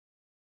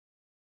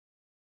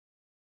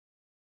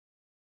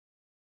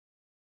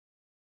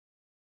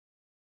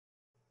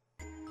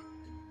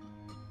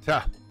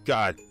Ah,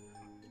 God.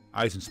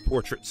 Eisen's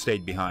portrait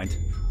stayed behind.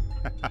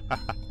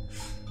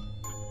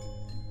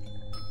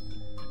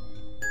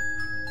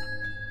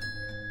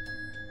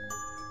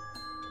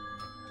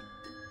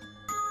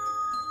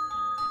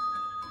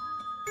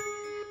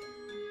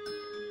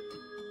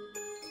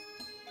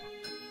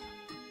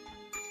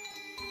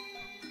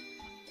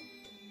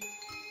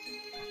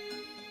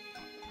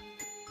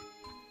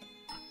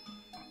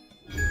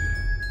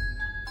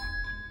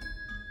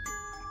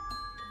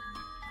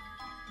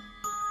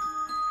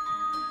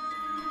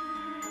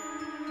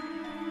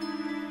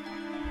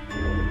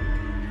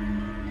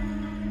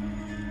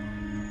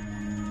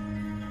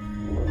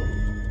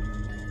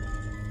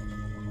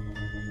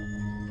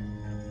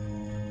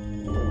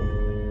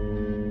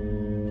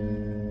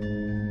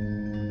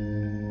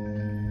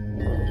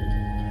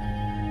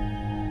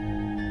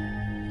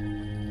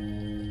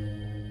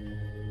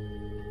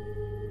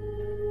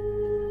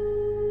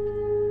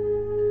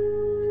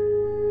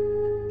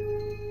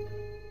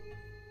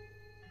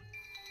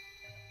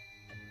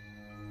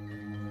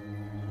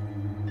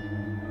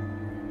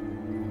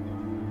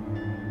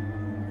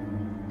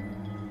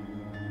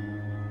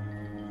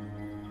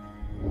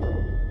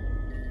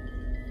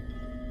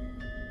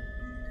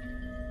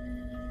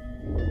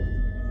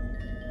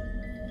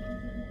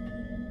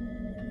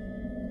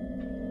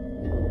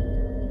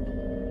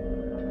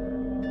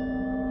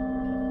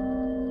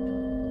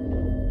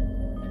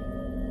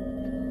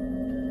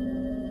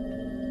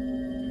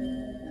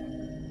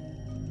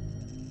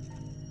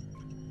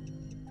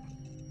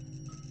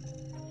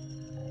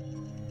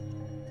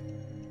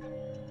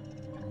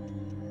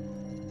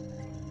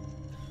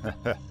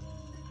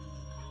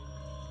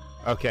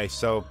 Okay,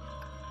 so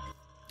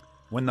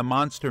when the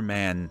monster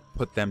man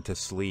put them to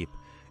sleep,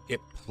 it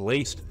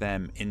placed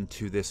them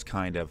into this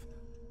kind of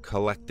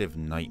collective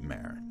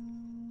nightmare.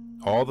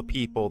 All the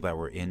people that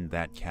were in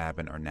that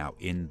cabin are now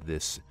in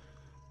this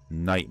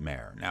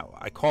nightmare. Now,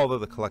 I call it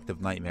the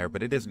collective nightmare,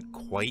 but it isn't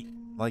quite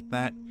like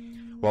that.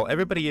 While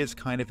everybody is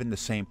kind of in the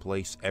same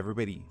place,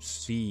 everybody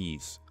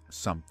sees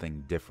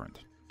something different.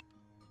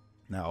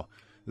 Now,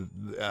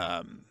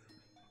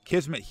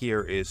 Kismet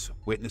here is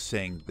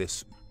witnessing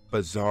this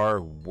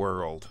bizarre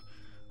world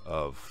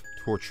of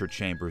torture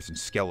chambers and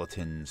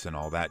skeletons and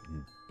all that,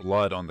 and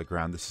blood on the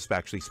ground. This is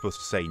actually supposed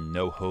to say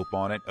no hope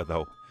on it,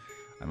 although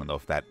I don't know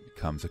if that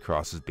comes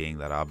across as being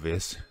that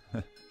obvious.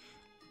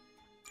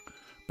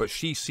 But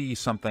she sees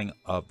something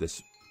of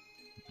this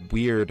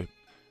weird,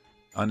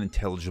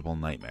 unintelligible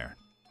nightmare.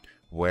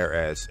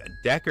 Whereas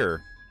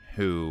Decker,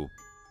 who,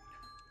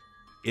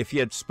 if you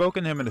had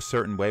spoken to him in a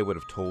certain way, would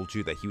have told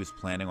you that he was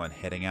planning on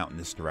heading out in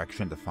this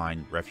direction to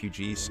find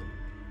refugees,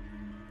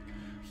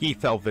 he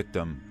fell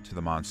victim to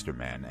the monster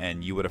man.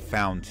 And you would have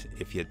found,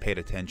 if you had paid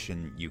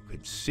attention, you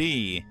could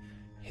see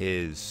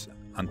his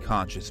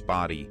unconscious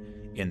body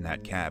in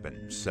that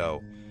cabin.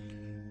 So,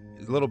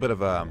 a little bit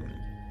of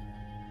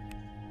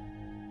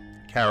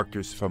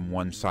characters from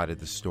one side of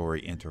the story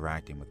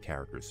interacting with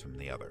characters from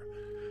the other.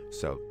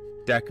 So,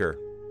 Decker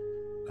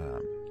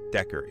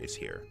is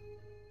here.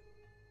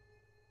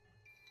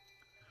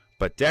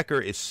 But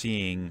Decker is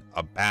seeing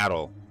a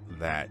battle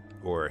that,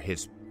 or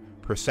his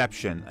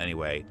perception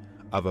anyway,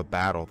 of a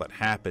battle that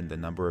happened a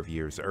number of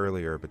years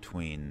earlier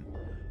between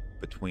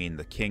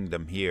the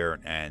kingdom here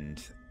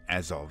and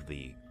Azov,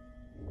 the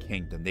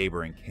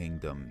neighboring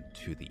kingdom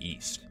to the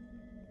east.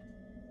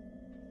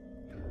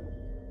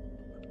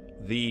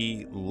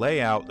 The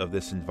layout of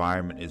this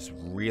environment is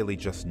really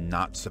just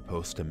not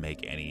supposed to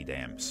make any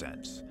damn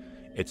sense.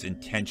 It's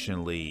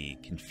intentionally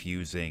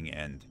confusing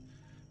and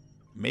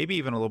maybe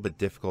even a little bit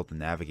difficult to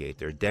navigate.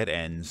 There are dead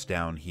ends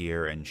down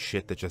here and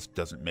shit that just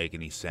doesn't make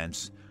any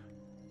sense.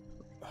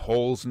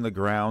 Holes in the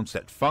grounds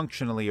that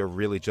functionally are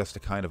really just a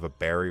kind of a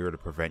barrier to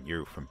prevent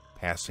you from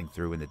passing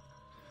through into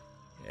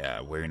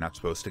where you're not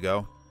supposed to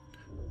go.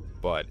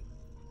 But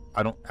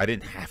I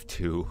didn't have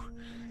to,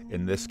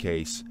 in this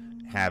case,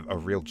 have a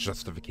real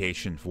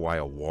justification for why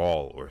a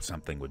wall or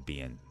something would be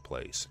in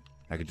place.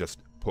 I could just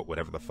put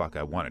whatever the fuck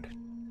I wanted.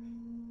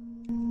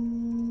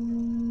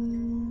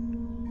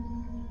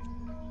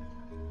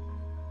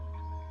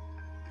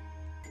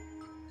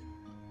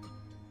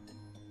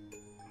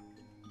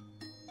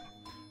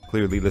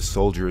 Clearly, this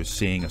soldier is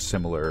seeing a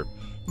similar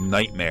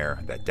nightmare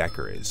that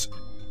Decker is.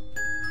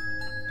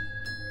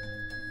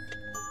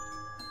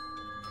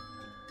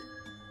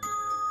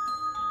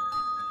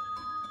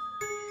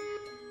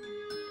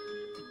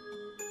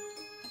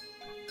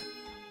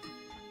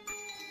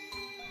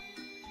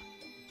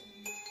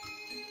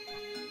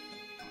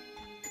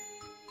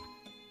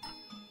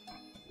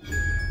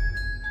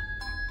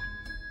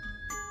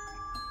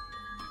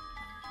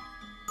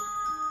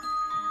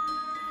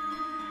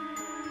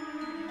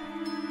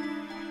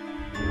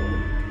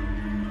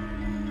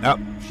 Oh,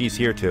 she's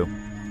here too.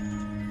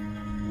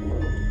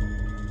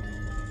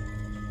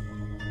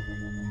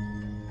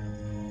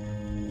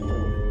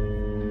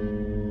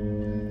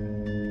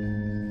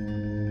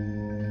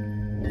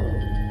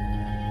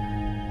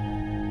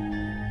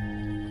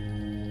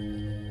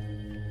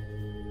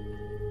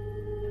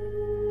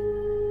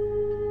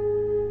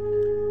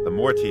 The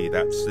Morty,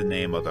 that's the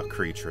name of the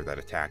creature that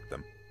attacked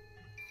them.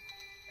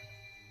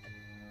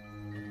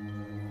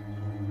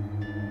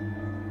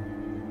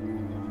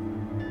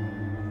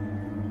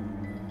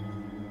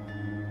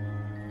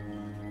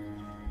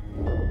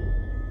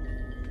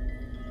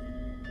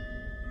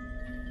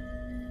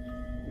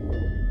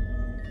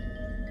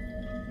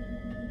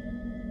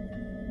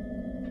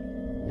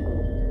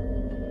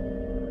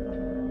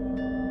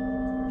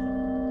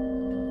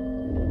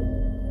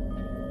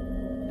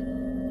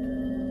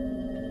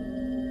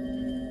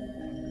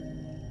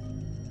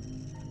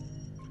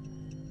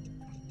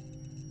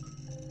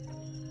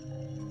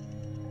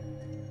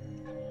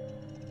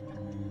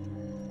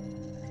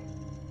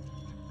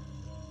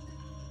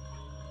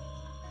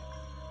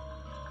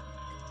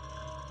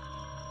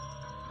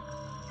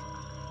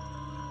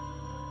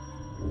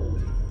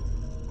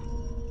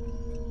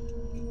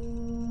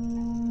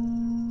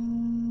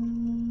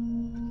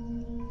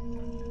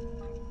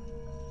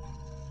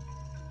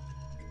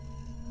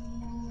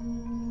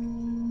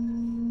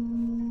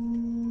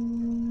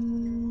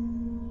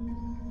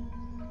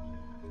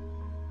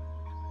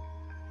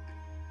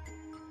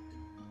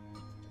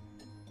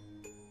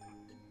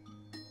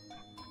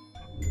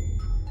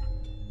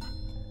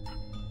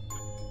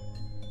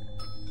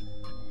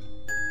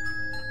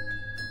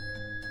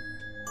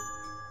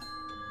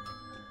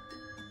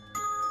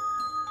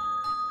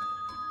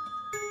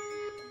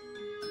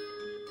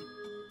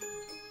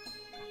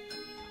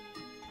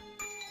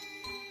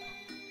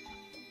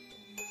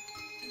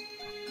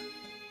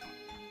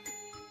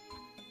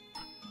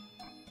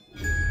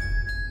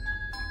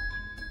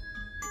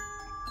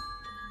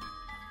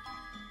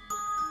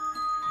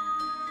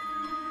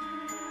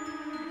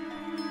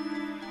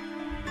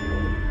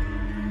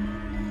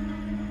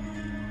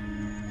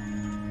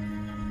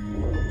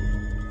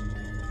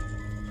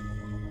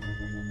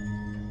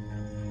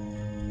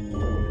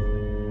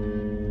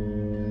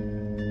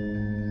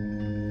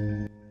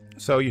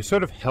 So you're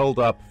sort of held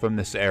up from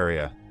this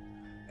area,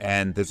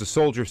 and there's a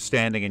soldier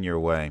standing in your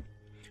way.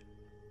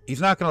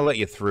 He's not going to let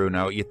you through.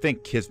 Now, you'd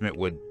think Kismet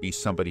would be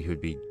somebody who'd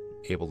be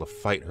able to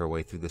fight her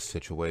way through this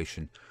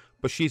situation,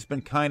 but she's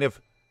been kind of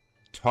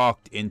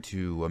talked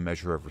into a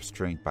measure of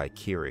restraint by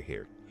Kira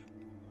here.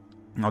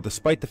 Now,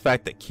 despite the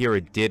fact that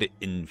Kira did,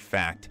 in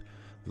fact,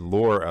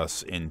 lure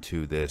us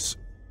into this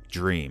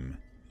dream,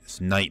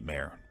 this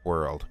nightmare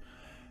world,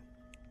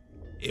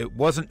 it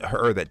wasn't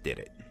her that did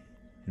it.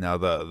 Now,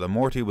 the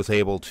Morty was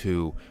able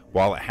to,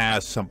 while it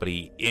has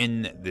somebody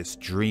in this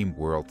dream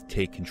world,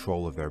 take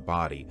control of their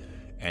body.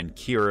 And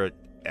Kira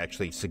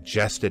actually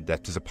suggested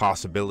that there's a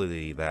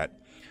possibility that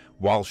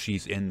while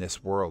she's in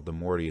this world, the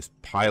Morty is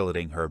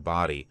piloting her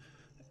body,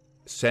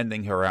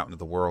 sending her out into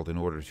the world in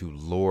order to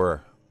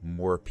lure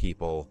more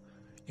people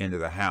into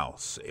the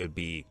house. It'd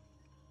be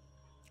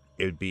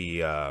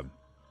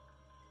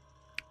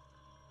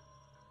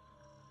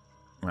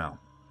well,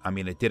 I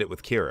mean, it did it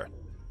with Kira,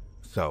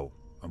 so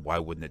why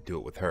wouldn't it do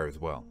it with her as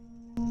well?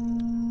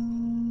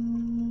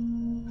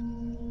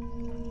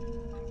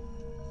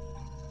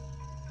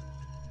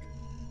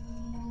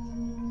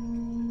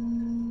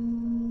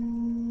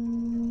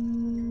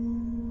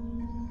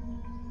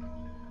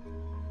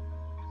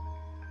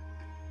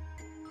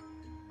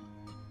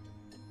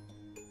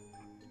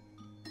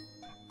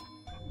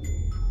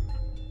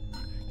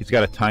 He's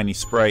got a tiny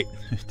sprite.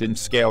 Didn't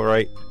scale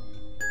right.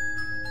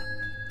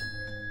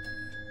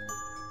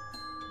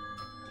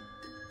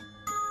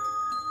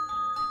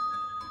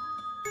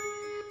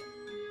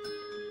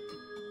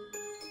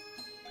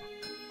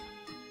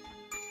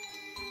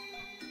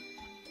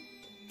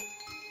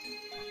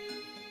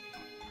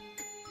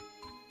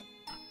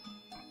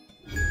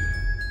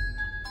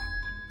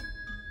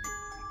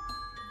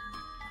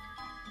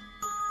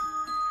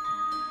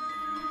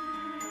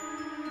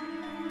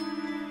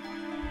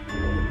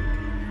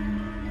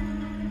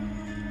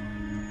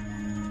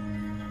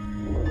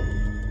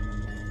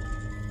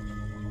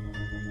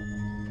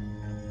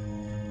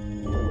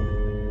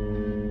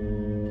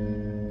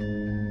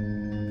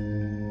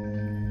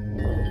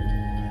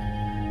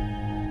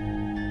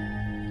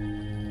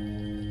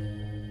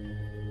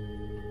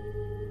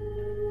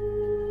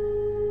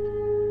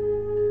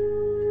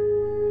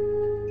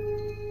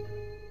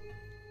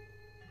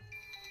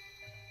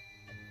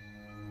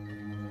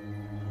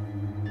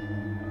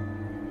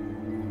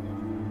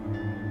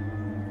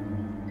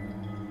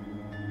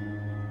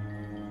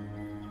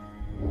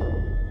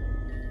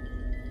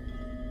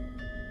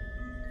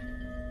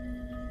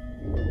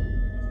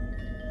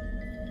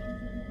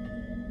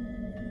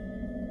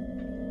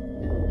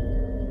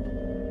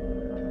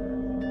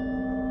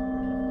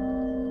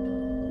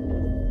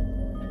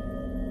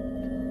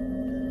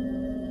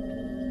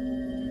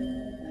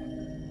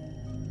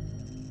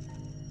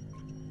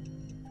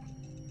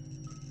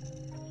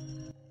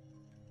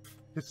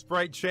 His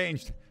sprite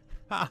changed.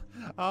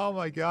 Oh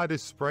my god,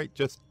 his sprite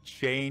just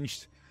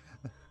changed.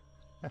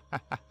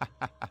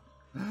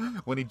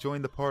 When he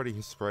joined the party,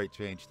 his sprite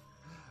changed.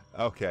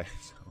 Okay,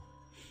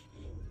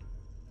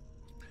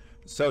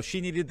 so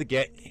she needed to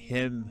get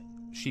him.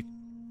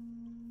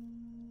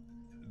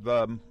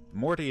 The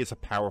Morty is a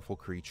powerful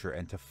creature,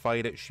 and to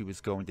fight it, she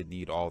was going to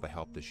need all the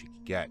help that she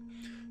could get.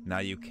 Now,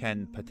 you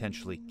can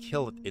potentially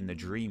kill it in the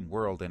dream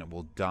world, and it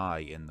will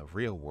die in the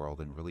real world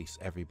and release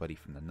everybody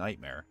from the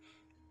nightmare.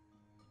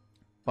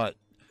 But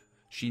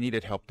she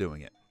needed help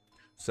doing it.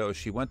 So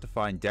she went to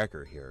find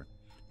Decker here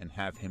and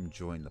have him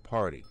join the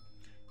party.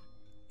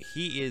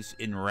 He is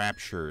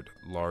enraptured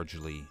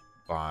largely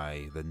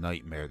by the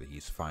nightmare that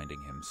he's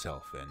finding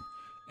himself in.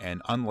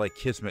 And unlike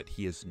Kismet,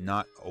 he is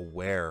not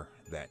aware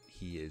that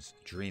he is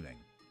dreaming.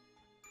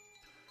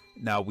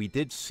 Now, we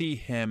did see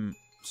him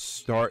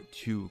start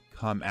to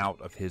come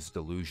out of his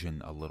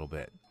delusion a little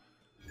bit.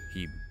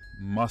 He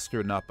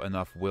mustered up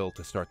enough will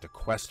to start to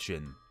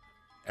question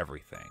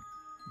everything.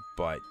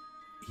 But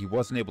he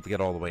wasn't able to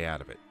get all the way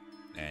out of it.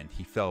 And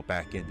he fell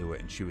back into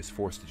it, and she was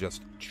forced to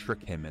just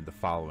trick him into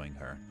following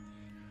her.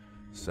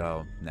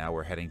 So now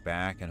we're heading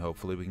back, and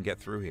hopefully we can get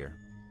through here.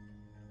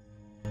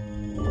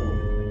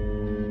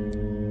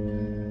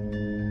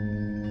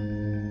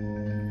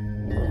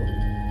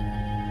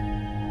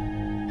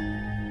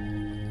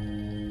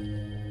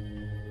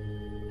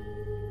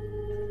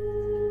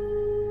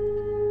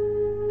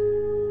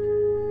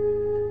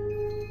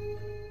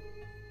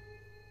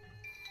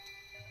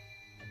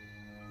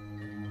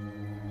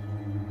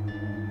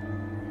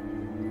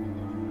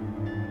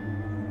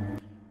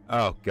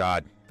 Oh,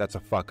 God. That's a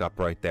fuck up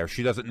right there.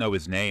 She doesn't know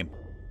his name.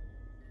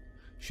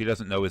 She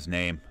doesn't know his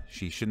name.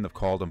 She shouldn't have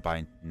called him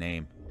by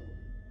name.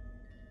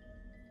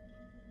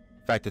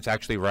 In fact, it's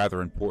actually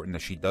rather important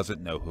that she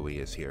doesn't know who he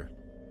is here.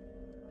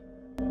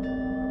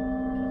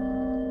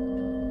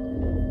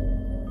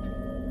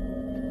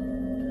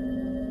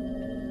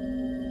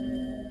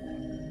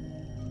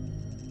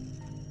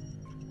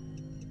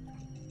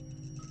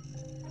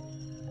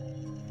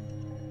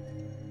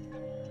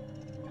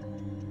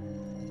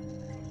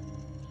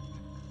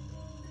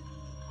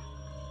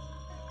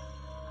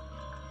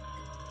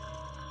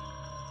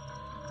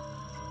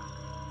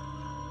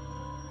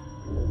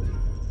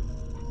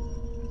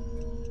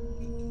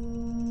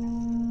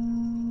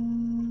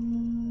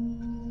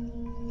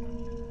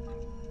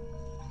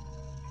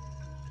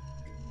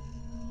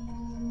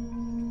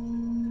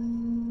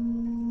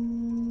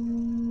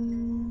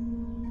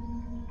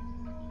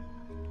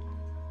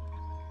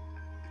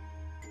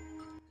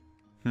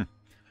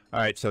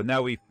 Alright, so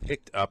now we've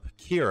picked up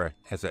Kira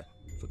as a...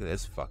 Look at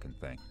this fucking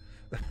thing.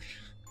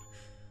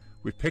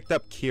 We've picked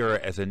up Kira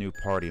as a new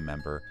party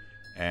member,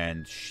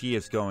 and she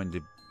is going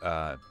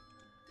to...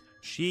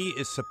 she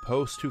is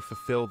supposed to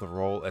fulfill the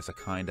role as a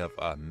kind of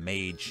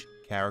mage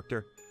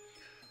character.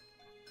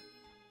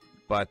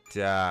 But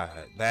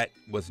that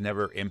was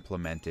never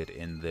implemented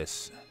in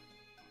this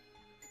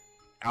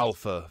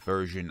alpha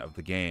version of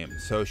the game.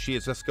 So she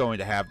is just going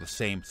to have the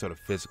same sort of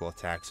physical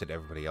attacks that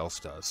everybody else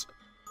does.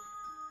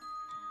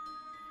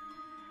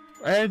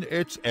 And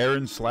it's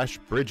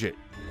Aaron/Bridget.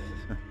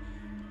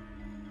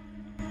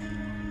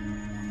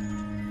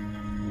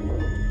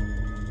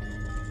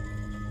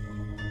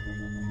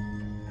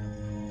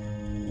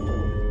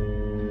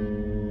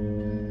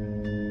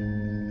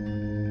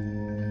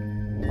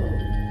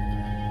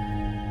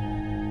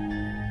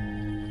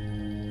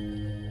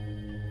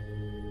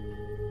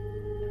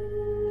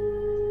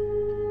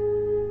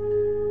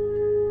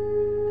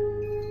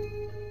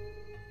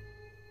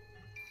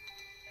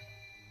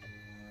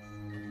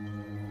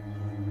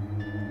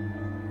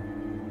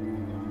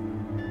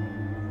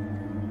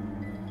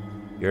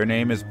 Your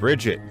name is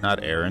Bridget,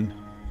 not Aaron.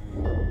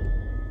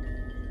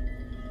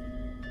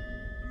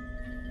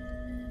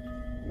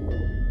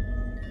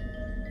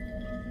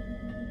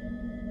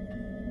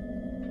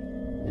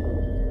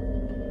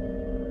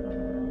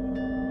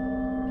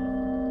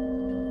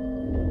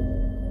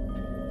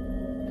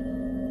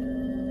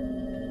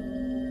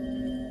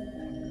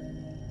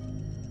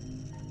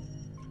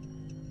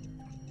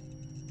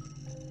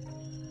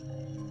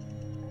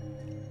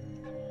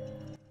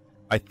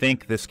 I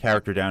think this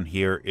character down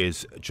here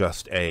is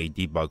just a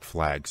debug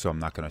flag, so I'm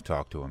not going to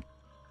talk to him.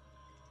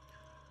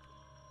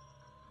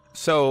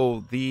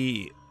 So,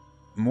 the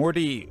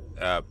Morty,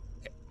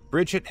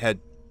 Bridget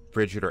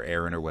or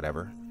Aaron or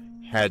whatever,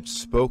 had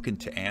spoken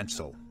to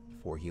Ansel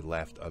before he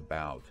left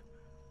about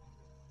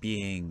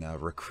being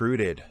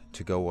recruited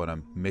to go on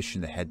a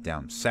mission to head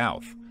down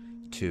south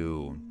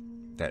to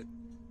that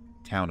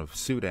town of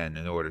Sudan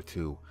in order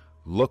to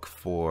look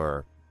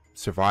for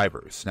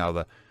survivors.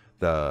 Now,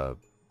 the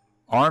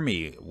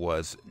army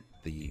was,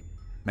 the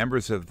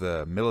members of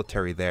the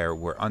military there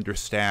were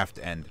understaffed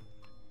and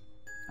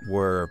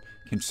were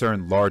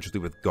concerned largely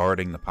with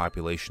guarding the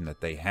population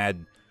that they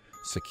had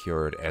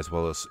secured, as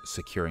well as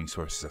securing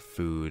sources of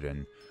food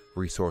and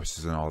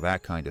resources and all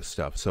that kind of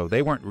stuff. So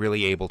they weren't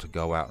really able to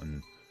go out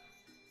and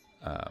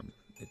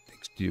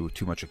do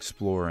too much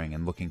exploring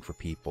and looking for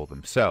people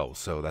themselves.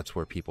 So that's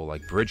where people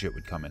like Bridget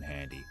would come in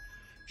handy.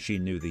 She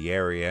knew the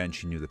area and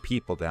she knew the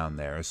people down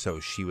there,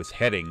 so she was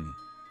heading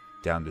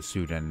down to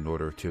Sudan in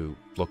order to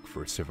look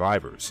for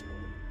survivors.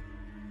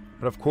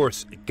 But of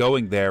course,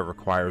 going there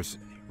requires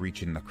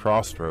reaching the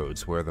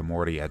crossroads where the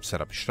Morty had set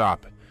up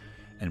shop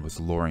and was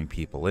luring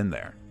people in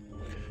there.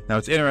 Now,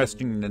 it's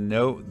interesting to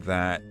note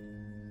that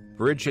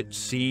Bridget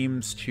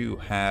seems to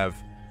have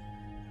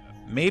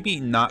maybe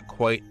not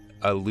quite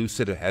as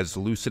lucid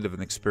of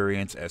an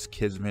experience as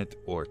Kismet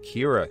or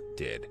Kira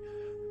did,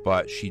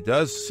 but she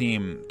does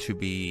seem to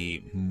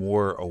be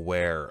more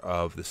aware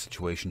of the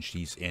situation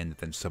she's in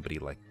than somebody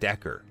like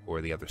Decker or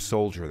the other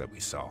soldier that we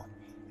saw.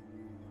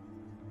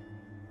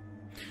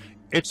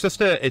 It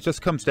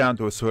just comes down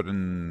to a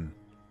certain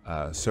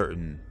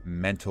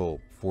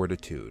mental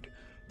fortitude.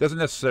 Doesn't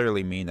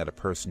necessarily mean that a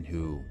person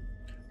who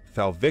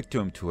fell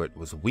victim to it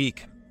was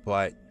weak,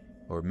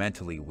 or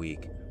mentally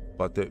weak,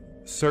 but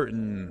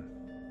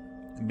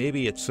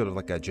maybe it's sort of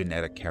like a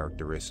genetic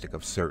characteristic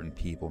of certain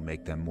people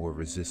make them more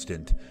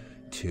resistant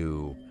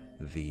to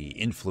the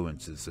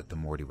influences that the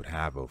Morty would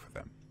have over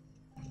them.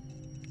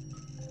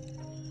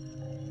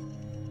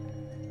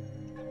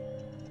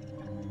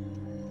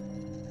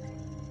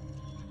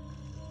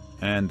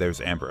 And there's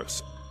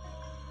Ambrose.